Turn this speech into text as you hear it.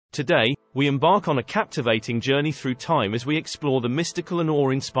Today, we embark on a captivating journey through time as we explore the mystical and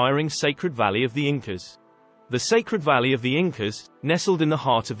awe-inspiring Sacred Valley of the Incas. The Sacred Valley of the Incas, nestled in the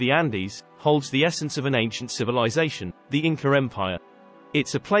heart of the Andes, holds the essence of an ancient civilization, the Inca Empire.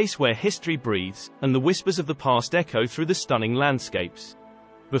 It's a place where history breathes, and the whispers of the past echo through the stunning landscapes.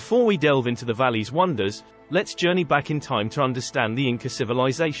 Before we delve into the valley's wonders, let's journey back in time to understand the Inca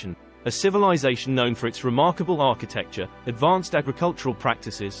civilization. A civilization known for its remarkable architecture, advanced agricultural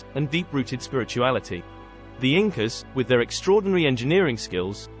practices, and deep-rooted spirituality. The Incas, with their extraordinary engineering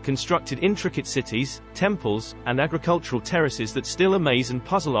skills, constructed intricate cities, temples, and agricultural terraces that still amaze and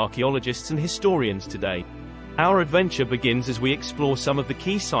puzzle archaeologists and historians today. Our adventure begins as we explore some of the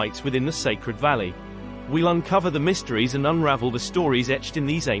key sites within the Sacred Valley. We'll uncover the mysteries and unravel the stories etched in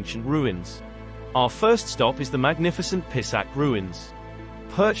these ancient ruins. Our first stop is the magnificent Pisac Ruins.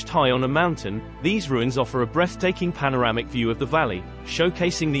 Perched high on a mountain, these ruins offer a breathtaking panoramic view of the valley,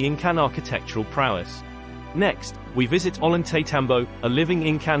 showcasing the Incan architectural prowess. Next, we visit Ollantaytambo, a living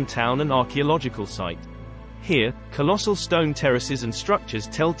Incan town and archaeological site. Here, colossal stone terraces and structures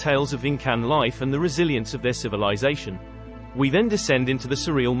tell tales of Incan life and the resilience of their civilization. We then descend into the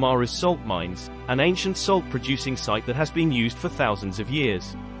surreal Moray salt mines, an ancient salt-producing site that has been used for thousands of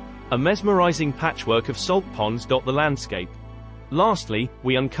years. A mesmerizing patchwork of salt ponds dot the landscape. Lastly,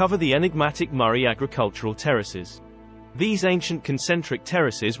 we uncover the enigmatic Moray Agricultural Terraces. These ancient concentric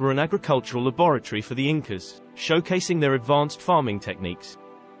terraces were an agricultural laboratory for the Incas, showcasing their advanced farming techniques.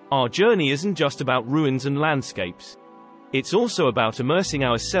 Our journey isn't just about ruins and landscapes. It's also about immersing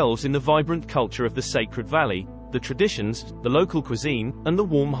ourselves in the vibrant culture of the Sacred Valley, the traditions, the local cuisine, and the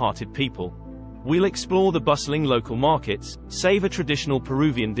warm-hearted people. We'll explore the bustling local markets, savor traditional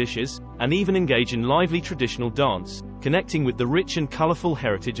Peruvian dishes, and even engage in lively traditional dance, connecting with the rich and colorful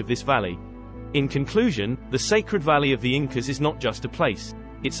heritage of this valley. In conclusion, the Sacred Valley of the Incas is not just a place.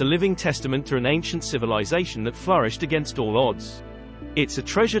 It's a living testament to an ancient civilization that flourished against all odds. It's a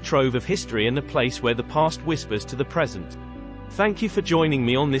treasure trove of history and a place where the past whispers to the present. Thank you for joining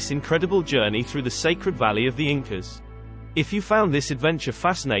me on this incredible journey through the Sacred Valley of the Incas. If you found this adventure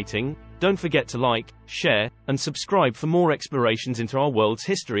fascinating, don't forget to like, share, and subscribe for more explorations into our world's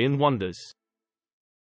history and wonders.